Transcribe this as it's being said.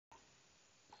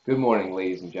Good morning,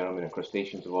 ladies and gentlemen, and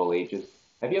crustaceans of all ages.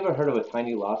 Have you ever heard of a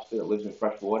tiny lobster that lives in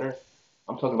fresh water?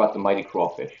 I'm talking about the mighty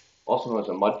crawfish, also known as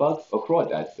a mudbug or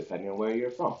crawdads, depending on where you're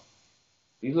from.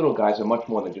 These little guys are much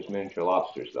more than just miniature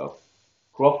lobsters, though.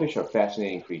 Crawfish are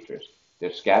fascinating creatures.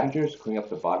 They're scavengers, cleaning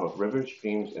up the bottom of rivers,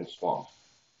 streams, and swamps.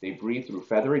 They breathe through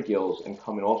feathery gills and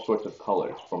come in all sorts of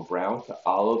colors, from brown to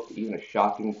olive to even a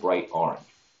shocking bright orange.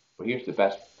 But here's the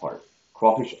best part.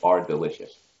 Crawfish are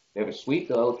delicious. They have a sweet,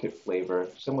 delicate flavor,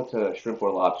 similar to shrimp or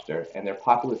lobster, and they're a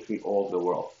popular treat all over the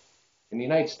world. In the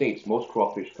United States, most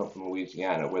crawfish come from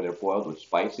Louisiana, where they're boiled with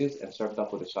spices and served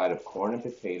up with a side of corn and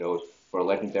potatoes for a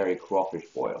legendary crawfish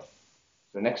boil.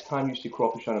 So next time you see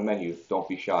crawfish on a menu, don't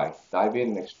be shy. Dive in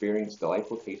and experience the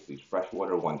delightful taste of these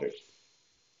freshwater wonders.